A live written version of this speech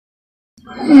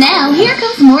Now here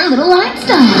comes more little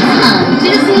Einsteins on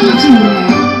Disney Junior.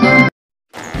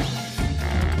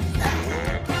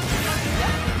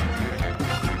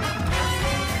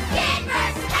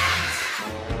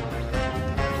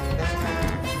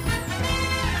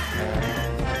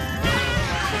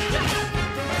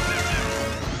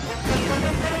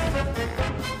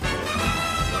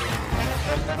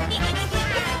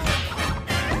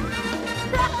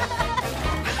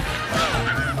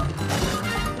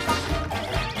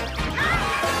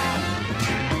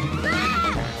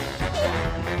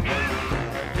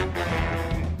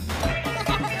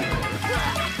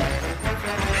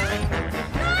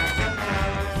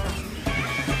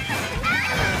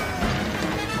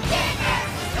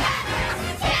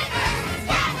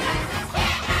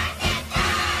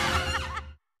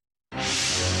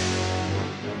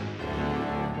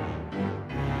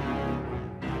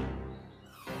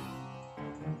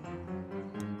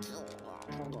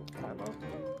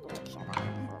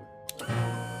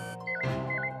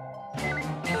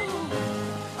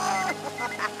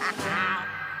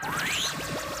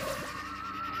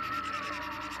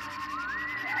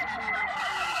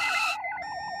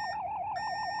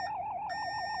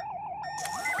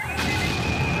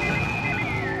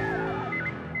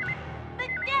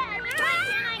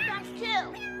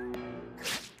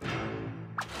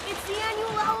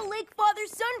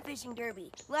 Fishing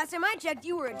derby. Last time I checked,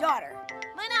 you were a daughter.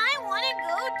 But I want to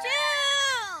go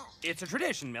too! It's a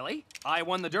tradition, Millie. I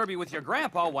won the derby with your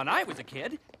grandpa when I was a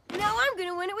kid. Now I'm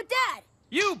gonna win it with Dad.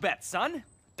 You bet, son.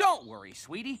 Don't worry,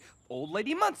 sweetie. Old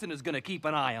Lady Munson is gonna keep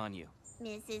an eye on you.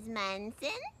 Mrs. Munson?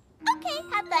 Okay,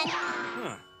 have fun.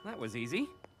 Huh, that was easy.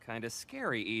 Kinda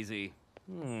scary easy.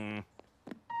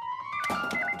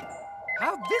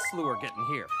 How'd this lure get in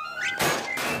here?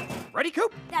 Ready,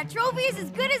 Coop? That trophy is as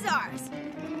good as ours.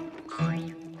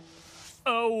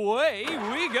 Away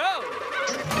we go!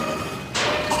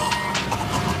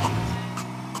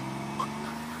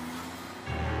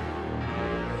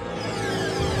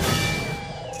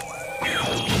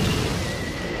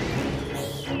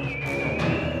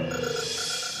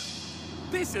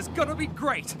 This is gonna be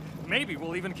great! Maybe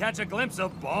we'll even catch a glimpse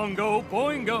of Bongo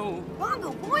Boingo!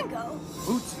 Bongo Boingo?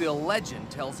 Bootsville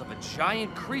legend tells of a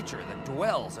giant creature that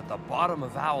dwells at the bottom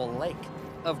of Owl Lake.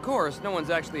 Of course, no one's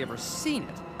actually ever seen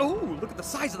it. Oh, look at the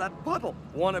size of that puddle!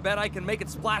 Wanna bet I can make it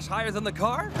splash higher than the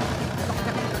car?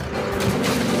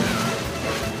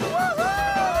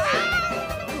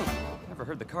 Never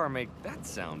heard the car make that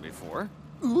sound before.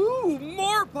 Ooh,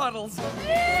 more puddles!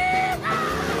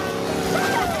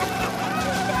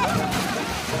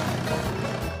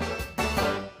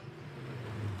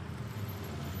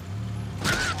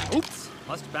 Oops,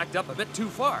 must have backed up a bit too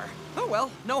far. Oh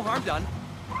well, no harm done.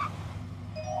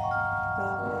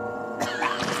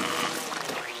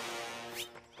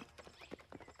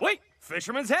 Wait,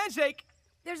 fisherman's handshake!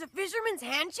 There's a fisherman's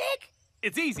handshake?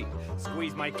 It's easy.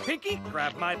 Squeeze my pinky,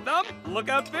 grab my thumb, look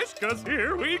out fish, 'cause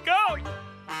here we go!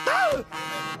 Ow!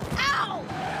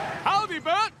 Howdy,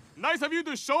 Bert! Nice of you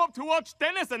to show up to watch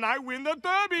tennis and I win the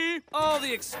derby! All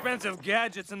the expensive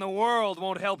gadgets in the world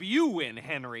won't help you win,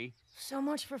 Henry. So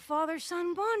much for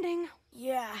father-son bonding.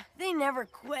 Yeah, they never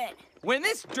quit. When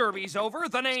this derby's over,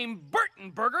 the name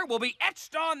Burtonburger will be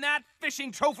etched on that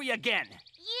fishing trophy again.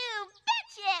 You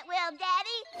betcha it will,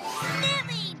 Daddy!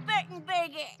 Millie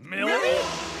Burtonburger! Millie?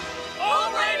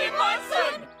 Old Lady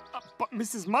Munson! But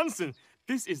Mrs. Munson,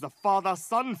 this is the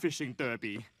father-son fishing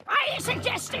derby. Are you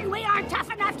suggesting we aren't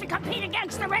tough enough to compete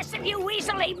against the rest of you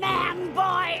weaselly man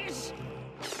boys?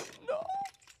 No.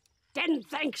 Didn't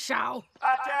think so.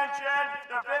 Attention!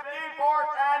 The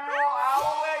 54th annual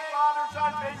Owl Lake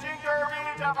Father-Son Fishing Derby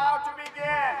is about to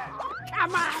begin!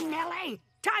 Come on, Millie.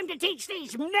 Time to teach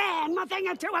these men a thing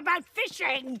or two about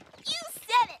fishing. You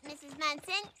said it, Mrs.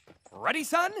 Munson. Ready,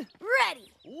 son?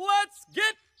 Ready. Let's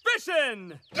get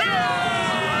fishing!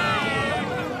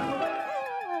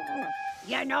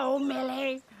 You know,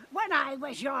 Millie, when I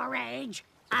was your age,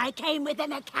 I came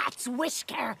within a cat's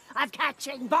whisker of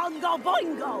catching Bongo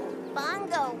Boingo.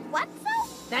 Bongo what,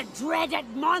 so? The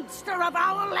dreaded monster of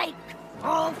our lake.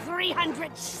 All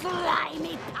 300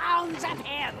 slimy pounds of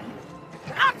him.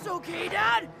 That's okay,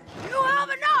 Dad. You have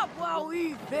enough while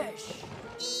we fish.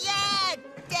 Yeah,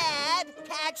 Dad,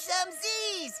 catch some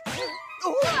Z's.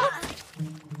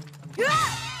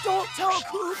 Don't tell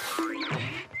Coop.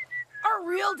 Our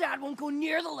real dad won't go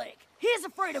near the lake. He's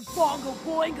afraid of Bongo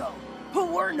Boingo, but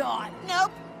we're not.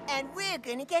 Nope, and we're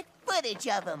gonna get footage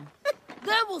of him.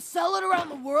 Then we'll sell it around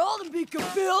the world and be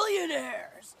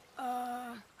billionaires.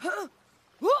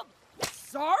 Whoop.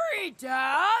 Sorry,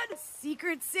 Dad.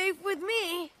 Secret's safe with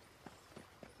me.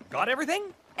 Got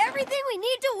everything? Everything we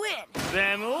need to win.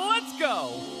 Then let's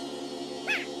go!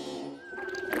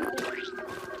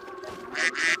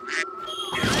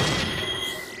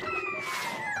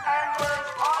 Anglers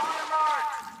on your mark.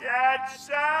 Get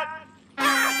set.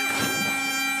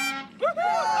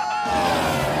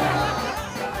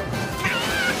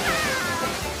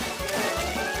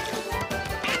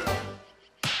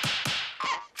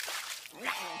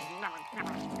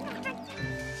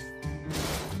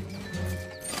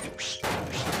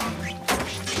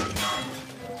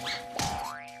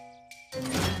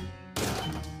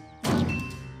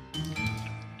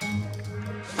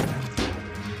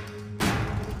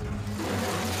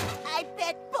 I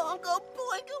bet Bongo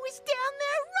Boingo is down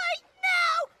there right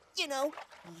now. You know,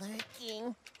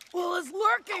 lurking. Well, his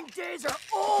lurking days are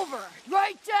over,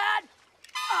 right, Dad?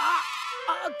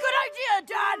 Good idea,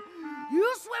 Dad.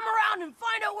 You swim around and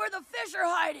find out where the fish are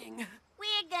hiding.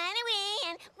 We're gonna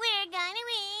win. We're gonna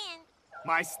win.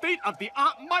 My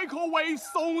state-of-the-art microwave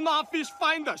sonar fish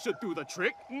finder should do the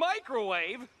trick.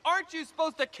 Microwave? Aren't you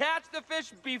supposed to catch the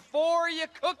fish before you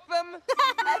cook them?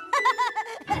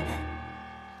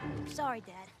 Sorry,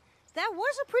 Dad. That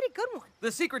was a pretty good one.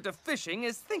 The secret to fishing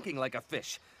is thinking like a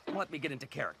fish. Let me get into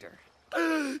character.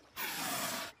 I'm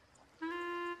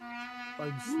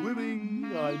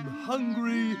swimming, I'm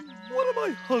hungry. What am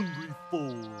I hungry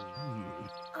for?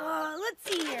 Let's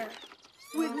see here.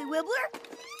 Wiggly Wibbler?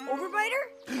 Overbiter?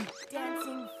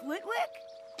 Dancing Flitwick?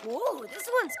 Whoa, this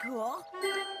one's cool.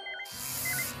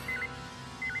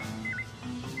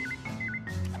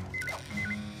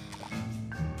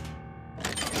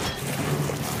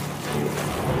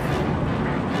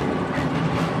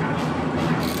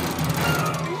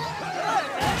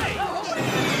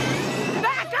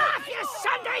 Back off, you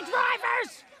Sunday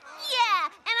drivers! Yeah,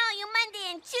 and all you Monday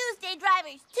and Tuesday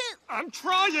drivers, too. I'm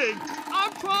trying!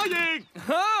 I'm trying!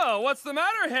 Oh, what's the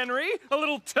matter, Henry? A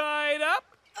little tied up?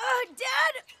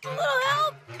 Dad, a little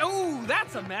help? Oh,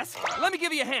 that's a mess. Let me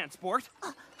give you a hand, sport.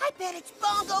 I bet it's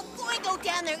Bongo Boingo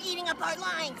down there eating up our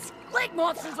lines. Lake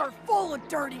monsters are full of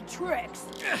dirty tricks.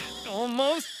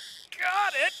 Almost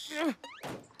got it.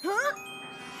 Huh?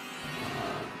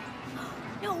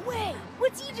 No way!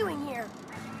 What's he doing here?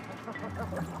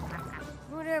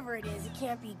 Whatever it is, it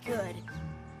can't be good.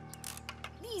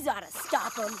 These ought to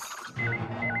stop him.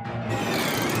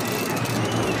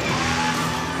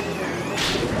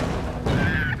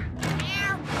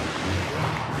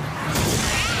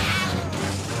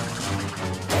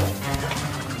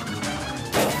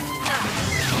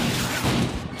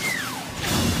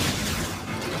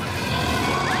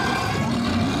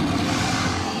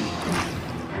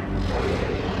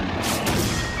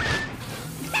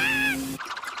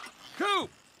 Coop,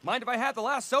 mind if I have the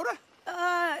last soda?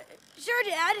 Sure,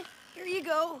 Dad. Here you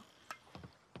go.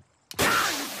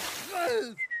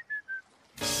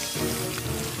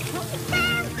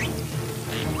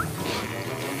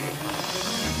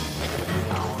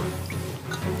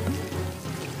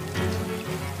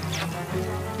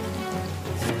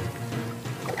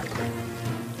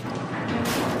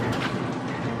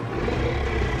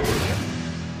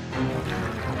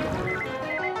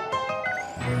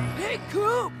 Hey,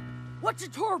 Coop! What's a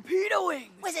torpedoing?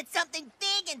 Was it something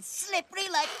big and slippery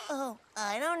like, oh,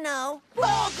 I don't know,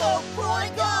 Bongo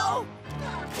Boingo?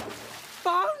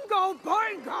 Bongo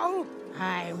Boingo!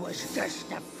 I was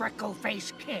just a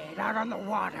freckle-faced kid out on the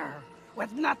water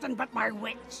with nothing but my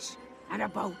wits and a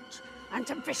boat and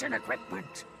some fishing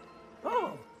equipment.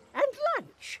 Oh, and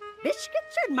lunch.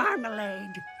 Biscuits and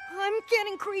marmalade. I'm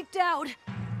getting creeped out.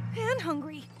 And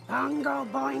hungry. Bongo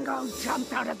Boingo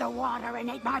jumped out of the water and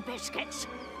ate my biscuits.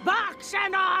 Box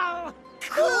and all!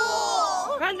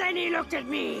 Cool! And then he looked at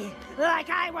me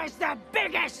like I was the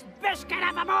biggest biscuit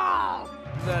of them all!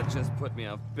 That just put me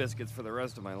off biscuits for the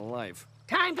rest of my life.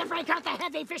 Time to break out the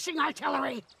heavy fishing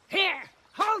artillery. Here,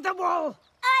 hold the wool.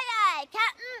 Aye, aye,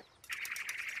 Captain.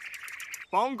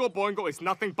 Bongo Boingo is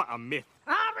nothing but a myth.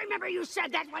 I'll remember you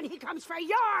said that when he comes for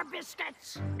your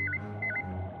biscuits.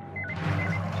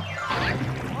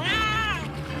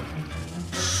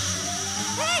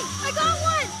 Hey, I got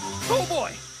one! Oh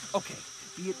boy! Okay,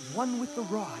 be it one with the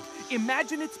rod.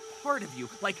 Imagine it's part of you,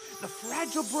 like the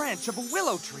fragile branch of a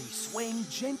willow tree swaying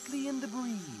gently in the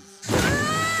breeze.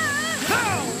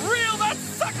 Oh, reel that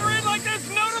sucker in like there's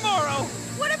no tomorrow!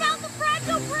 What about the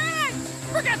fragile branch?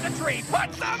 Forget the tree!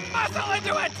 Put some muscle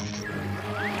into it!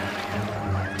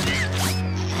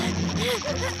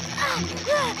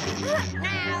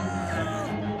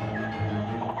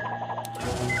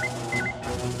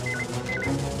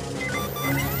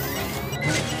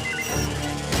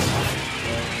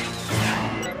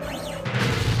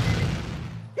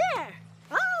 There,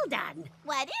 all done.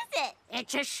 What is it? It's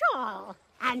fetch a shawl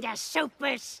and a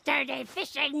super sturdy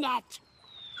fishing net.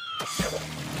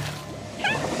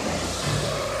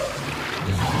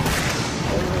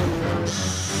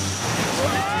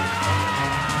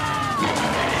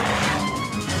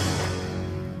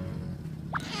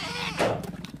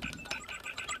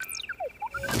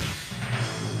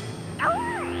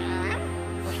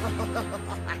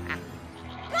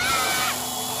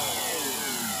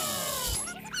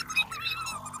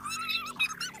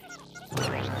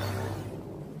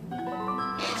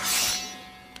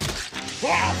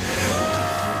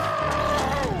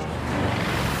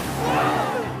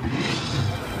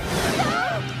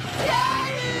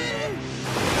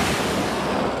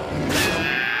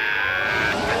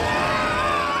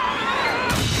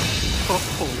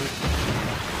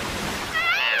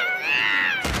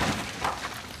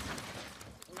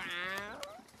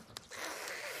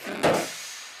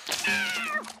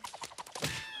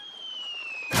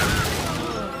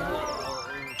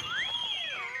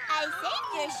 I saved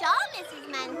your shawl, Mrs.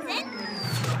 Munson.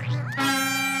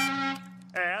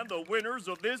 And the winners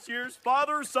of this year's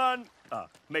father-son,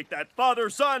 make that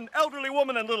father-son, elderly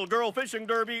woman and little girl fishing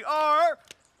derby are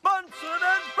Munson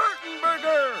and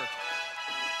Burtonberger.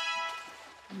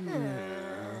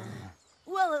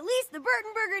 Well, at least the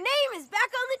Burtonberger name is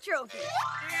back on the trophy.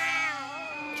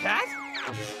 Cat?